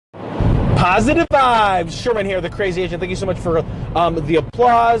Positive vibes. Sherman here, the Crazy Agent. Thank you so much for the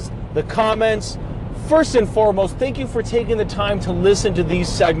applause, the comments. First and foremost, thank you for taking the time to listen to these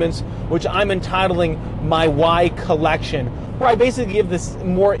segments, which I'm entitling My Why Collection, where I basically give this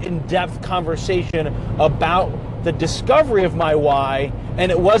more in-depth conversation about the discovery of my why,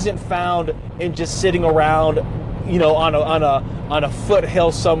 and it wasn't found in just sitting around, you know, on a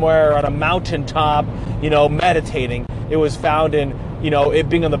foothill somewhere, on a mountaintop, you know, meditating. It was found in, you know, it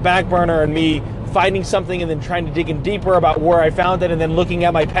being on the back burner and me finding something and then trying to dig in deeper about where I found it, and then looking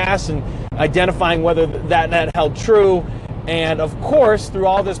at my past and identifying whether that held true. And of course, through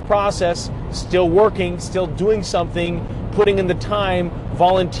all this process, still working, still doing something, putting in the time,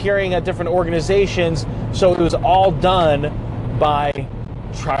 volunteering at different organizations. So it was all done by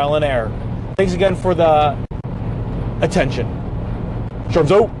trial and error. Thanks again for the attention.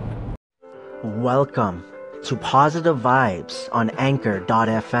 Shermzo. Welcome to Positive Vibes on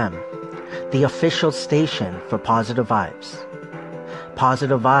Anchor.fm, the official station for Positive Vibes.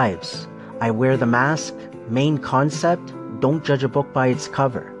 Positive Vibes. I wear the mask. Main concept, don't judge a book by its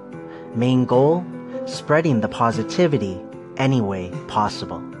cover. Main goal, spreading the positivity any way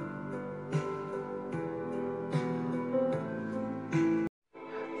possible.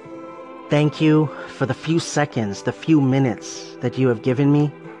 Thank you for the few seconds, the few minutes that you have given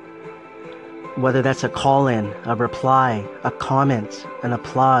me. Whether that's a call-in, a reply, a comment, an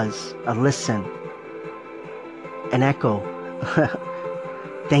applause, a listen, an echo.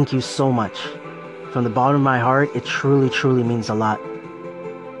 Thank you so much. From the bottom of my heart, it truly, truly means a lot.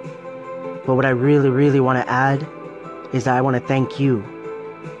 But what I really, really want to add is that I want to thank you,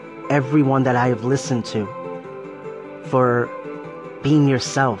 everyone that I have listened to, for being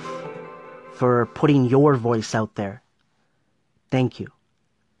yourself, for putting your voice out there. Thank you.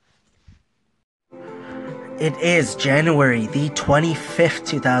 It is January the 25th,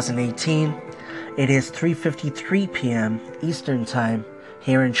 2018. It is 3:53 p.m. Eastern Time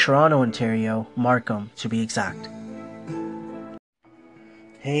here in Toronto, Ontario, Markham to be exact.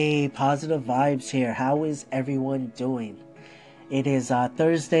 Hey, Positive Vibes here. How is everyone doing? It is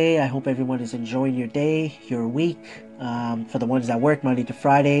Thursday. I hope everyone is enjoying your day, your week. For the ones that work Monday to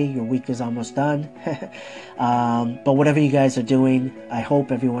Friday, your week is almost done. But whatever you guys are doing, I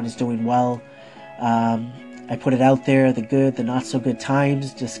hope everyone is doing well. I put it out there, the good, the not so good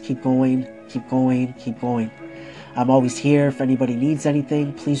times. Just keep going, keep going, keep going. I'm always here. If anybody needs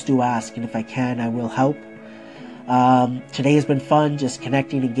anything, please do ask. And if I can, I will help. Today has been fun, just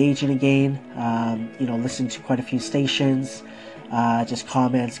connecting, engaging again. Listening to quite a few stations. Just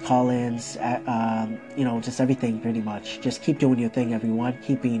comments, call-ins, just everything pretty much. Just keep doing your thing, everyone.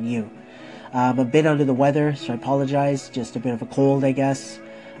 Keep being you. I'm a bit under the weather, so I apologize. Just a bit of a cold, I guess.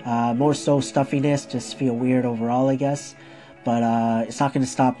 More so stuffiness, just feel weird overall, I guess. But it's not going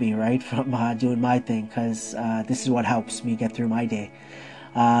to stop me, right, from doing my thing, because this is what helps me get through my day.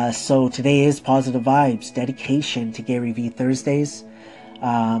 So today is Positive Vibes, dedication to Gary V Thursdays.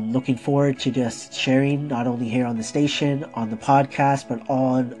 Looking forward to just sharing, not only here on the station, on the podcast, but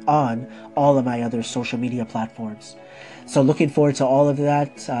on all of my other social media platforms. So looking forward to all of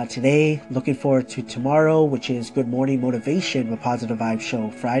that today. Looking forward to tomorrow, which is Good Morning Motivation with Positive Vibes Show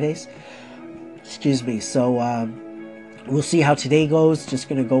Fridays. Excuse me. So we'll see how today goes. Just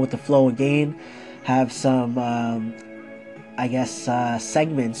going to go with the flow again. Have some,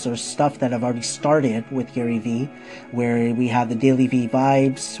 segments or stuff that I've already started with Gary V, where we have the Daily V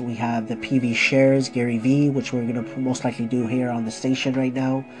Vibes, we have the PV Shares Gary V, which we're going to most likely do here on the station right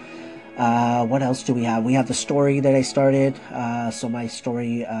now. What else do we have? We have the story that I started, so my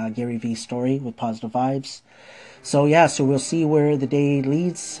story, Gary V story with Positive Vibes. So we'll see where the day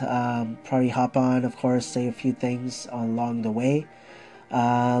leads. Probably hop on, of course, say a few things along the way.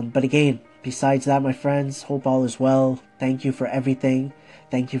 But again, besides that, my friends, hope all is well. Thank you for everything.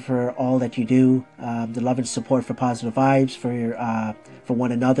 Thank you for all that you do. The love and support for Positive Vibes, for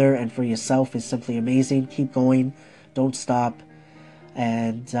one another, and for yourself is simply amazing. Keep going. Don't stop.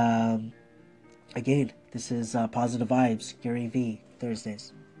 And again, this is Positive Vibes, Gary V,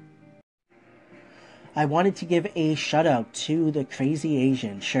 Thursdays. I wanted to give a shout out to the Crazy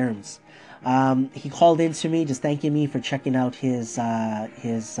Asian, Sherms. He called in to me just thanking me for checking out his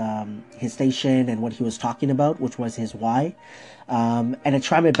station and what he was talking about, which was his why. And I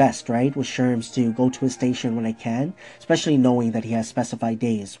try my best, right, with Sherms to go to his station when I can, especially knowing that he has specified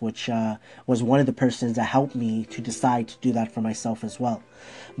days, which was one of the persons that helped me to decide to do that for myself as well.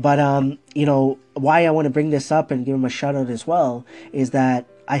 But, why I want to bring this up and give him a shout out as well is that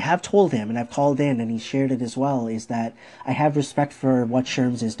I have told him, and I've called in and he shared it as well, is that I have respect for what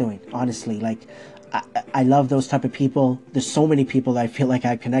Sherms is doing. Honestly, like, I love those type of people. There's so many people that I feel like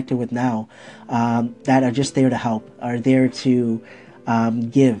I've connected with now that are just there to help, are there to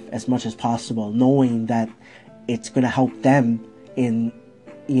give as much as possible, knowing that it's going to help them in,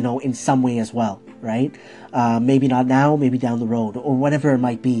 in some way as well, right? Maybe not now, maybe down the road, or whatever it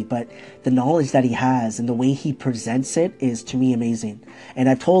might be. But the knowledge that he has and the way he presents it is, to me, amazing. And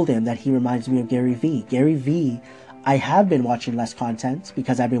I've told him that he reminds me of Gary Vee. Gary Vee, I have been watching less content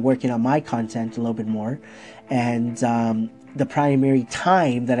because I've been working on my content a little bit more. And the primary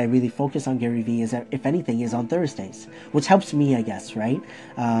time that I really focus on Gary Vee is, if anything, is on Thursdays, which helps me, I guess, right?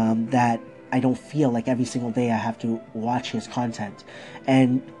 That I don't feel like every single day I have to watch his content.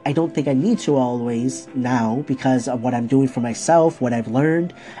 And I don't think I need to always now, because of what I'm doing for myself, what I've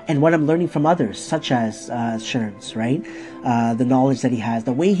learned, and what I'm learning from others, such as Sherms, right? The knowledge that he has.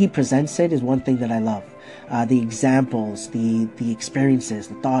 The way he presents it is one thing that I love. The examples, the experiences,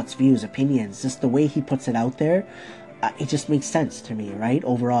 the thoughts, views, opinions, just the way he puts it out there, it just makes sense to me, right?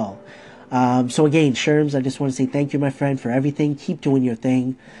 Overall. So again, Sherms, I just want to say thank you, my friend, for everything. Keep doing your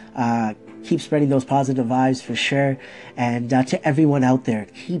thing. Keep spreading those positive vibes for sure. And to everyone out there,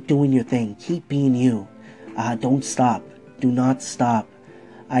 keep doing your thing. Keep being you. Don't stop. Do not stop.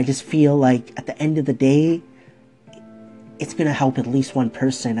 I just feel like at the end of the day, it's going to help at least one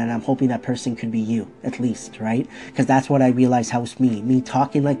person, and I'm hoping that person could be you, at least, right? Because that's what I realize helps me. Me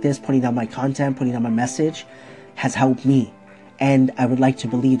talking like this, putting out my content, putting out my message, has helped me. And I would like to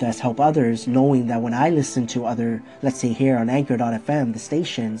believe that's helped others, knowing that when I listen to other, let's say here on Anchor.fm, the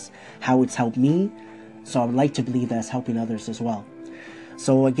stations, how it's helped me. So I would like to believe that's helping others as well.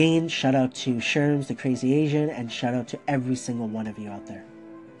 So again, shout out to Sherms, the Crazy Asian, and shout out to every single one of you out there.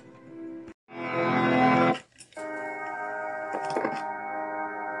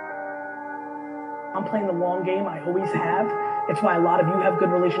 I'm playing the long game. I always have. It's why a lot of you have good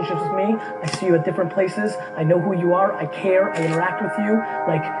relationships with me. I see you at different places. I know who you are. I care. I interact with you.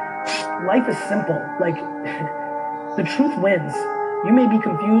 Like, life is simple. Like, the truth wins. You may be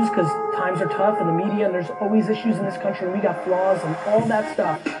confused because times are tough in the media and there's always issues in this country and we got flaws and all that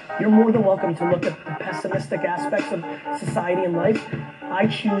stuff. You're more than welcome to look at the pessimistic aspects of society and life. I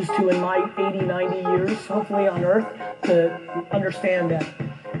choose to, in my 80, 90 years, hopefully on Earth, to understand that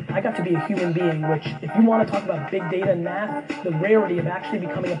I got to be a human being, which, if you want to talk about big data and math, the rarity of actually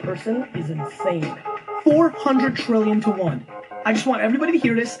becoming a person is insane. 400 trillion to 1. I just want everybody to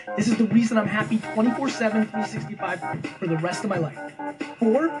hear this. This is the reason I'm happy 24/7, 365 for the rest of my life.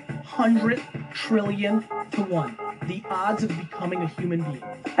 400 trillion to 1. The odds of becoming a human being.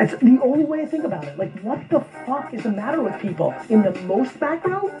 It's the only way I think about it. Like, what the fuck is the matter with people? In the most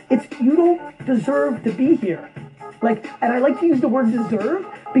macro, it's you don't deserve to be here. Like, and I like to use the word deserve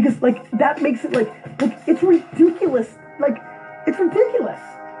because, like, that makes it like it's ridiculous. Like, it's ridiculous.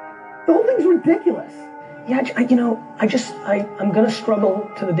 The whole thing's ridiculous. Yeah, I'm gonna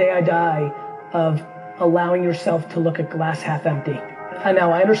struggle to the day I die of allowing yourself to look at glass half empty. And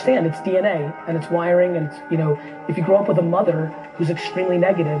now I understand it's DNA and it's wiring and it's, if you grow up with a mother who's extremely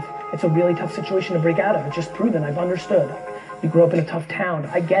negative, it's a really tough situation to break out of. It's just proven. I've understood. You grew up in a tough town.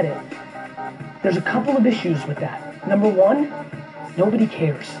 I get it. There's a couple of issues with that. Number one, nobody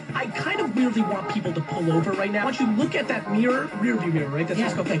cares. I kind of weirdly want people to pull over right now. I want you to look at that mirror, rear view mirror, right?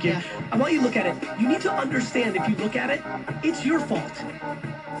 That's go. Thank you. Yeah. I want you to look at it. You need to understand, if you look at it, it's your fault.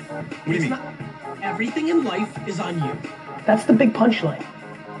 What do you mean? Everything in life is on you. That's the big punchline.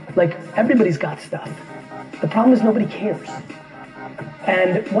 Like, everybody's got stuff. The problem is nobody cares.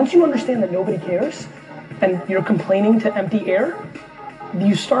 And once you understand that nobody cares, and you're complaining to empty air,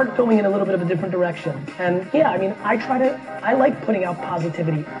 you start going in a little bit of a different direction. And yeah, I mean, I like putting out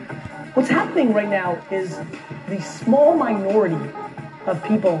positivity. What's happening right now is the small minority of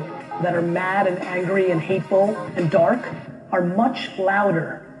people that are mad and angry and hateful and dark are much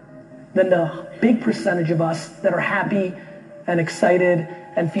louder than the big percentage of us that are happy and excited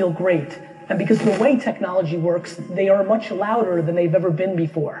and feel great. And because of the way technology works, they are much louder than they've ever been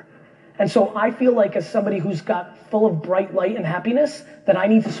before. And so I feel like, as somebody who's got full of bright light and happiness, that I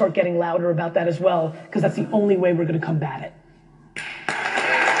need to start getting louder about that as well, because that's the only way we're going to combat it.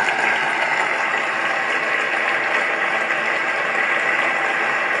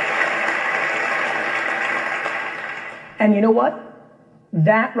 And you know what?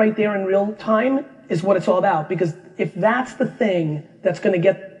 That right there in real time is what it's all about, because if that's the thing that's going to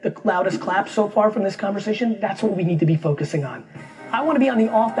get the loudest clap so far from this conversation, that's what we need to be focusing on. I want to be on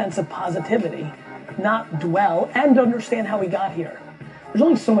the offense of positivity, not dwell, and understand how we got here. There's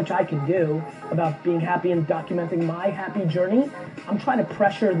only so much I can do about being happy and documenting my happy journey. I'm trying to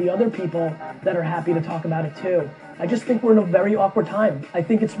pressure the other people that are happy to talk about it too. I just think we're in a very awkward time. I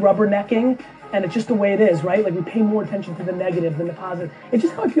think it's rubbernecking and it's just the way it is, right? Like we pay more attention to the negative than the positive. It's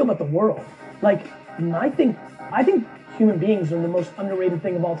just how I feel about the world. Like I think human beings are the most underrated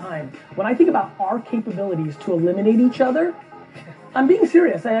thing of all time. When I think about our capabilities to eliminate each other, I'm being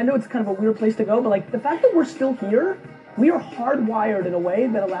serious. I know it's kind of a weird place to go, but like the fact that we're still here, we are hardwired in a way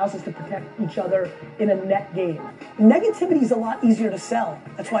that allows us to protect each other in a net game. Negativity is a lot easier to sell.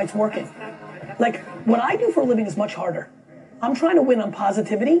 That's why it's working. Like what I do for a living is much harder. I'm trying to win on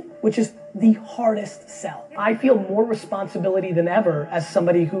positivity, which is the hardest sell. I feel more responsibility than ever as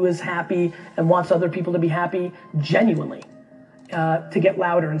somebody who is happy and wants other people to be happy genuinely. To get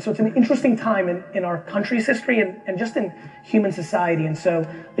louder. And so it's an interesting time in our country's history and just in human society. And so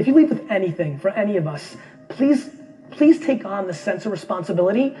if you leave with anything for any of us, please take on the sense of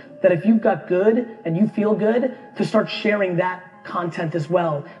responsibility that if you've got good and you feel good, to start sharing that content as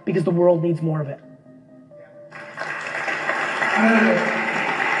well, because the world needs more of it.